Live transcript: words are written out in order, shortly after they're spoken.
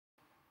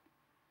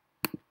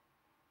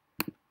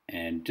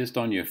And just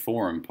on your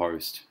forum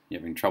post,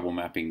 you're having trouble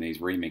mapping these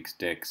remix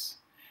decks.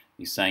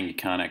 You're saying you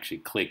can't actually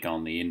click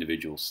on the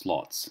individual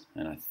slots,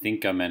 and I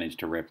think I managed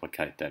to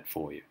replicate that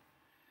for you.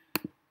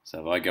 So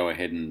if I go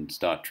ahead and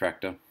start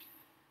Traktor,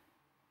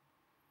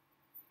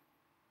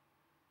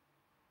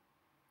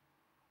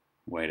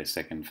 wait a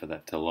second for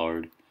that to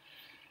load.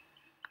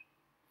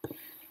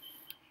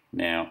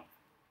 Now,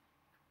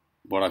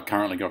 what I've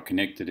currently got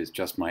connected is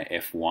just my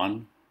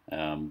F1,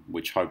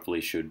 which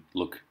hopefully should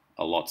look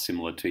a lot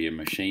similar to your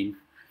machine.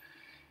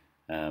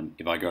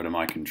 If I go to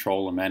my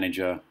controller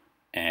manager,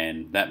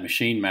 and that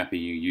machine mapper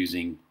you're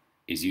using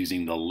is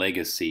using the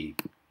legacy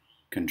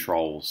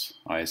controls,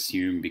 I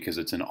assume, because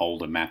it's an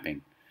older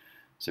mapping.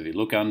 So if you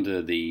look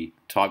under the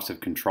types of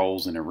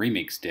controls in a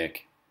remix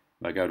deck,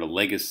 if I go to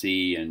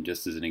legacy and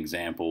just as an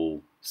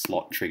example,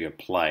 slot trigger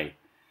play,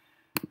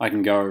 I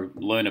can go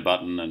learn a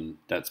button, and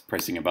that's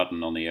pressing a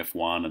button on the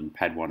F1 and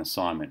pad 1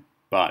 assignment.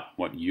 But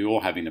what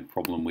you're having a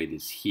problem with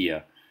is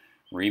here,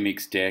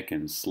 remix deck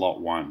and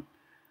slot 1.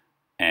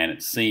 And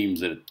it seems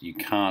that you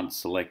can't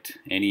select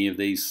any of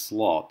these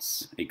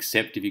slots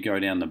except if you go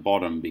down the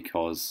bottom,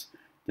 because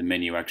the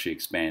menu actually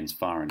expands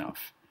far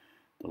enough.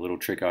 The little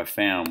trick I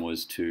found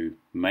was to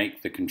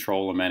make the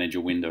controller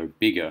manager window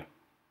bigger.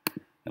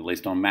 At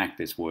least on Mac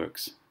this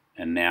works.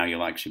 And now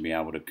you'll actually be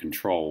able to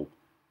control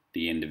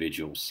the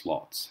individual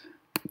slots.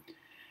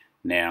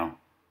 Now,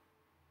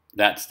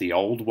 that's the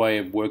old way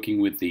of working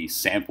with the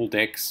sample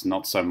decks,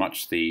 not so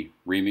much the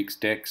remix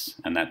decks,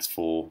 and that's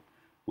for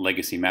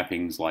legacy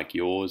mappings like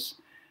yours.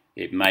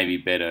 It may be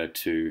better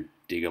to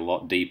dig a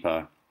lot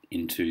deeper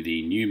into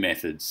the new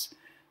methods,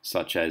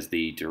 such as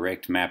the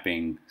direct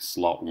mapping,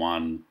 slot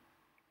 1,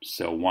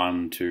 cell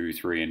 1, 2,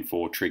 3, and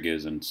 4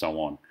 triggers, and so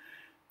on.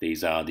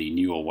 These are the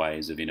newer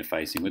ways of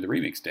interfacing with the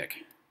remix deck.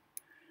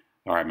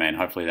 Alright man,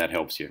 hopefully that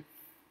helps you.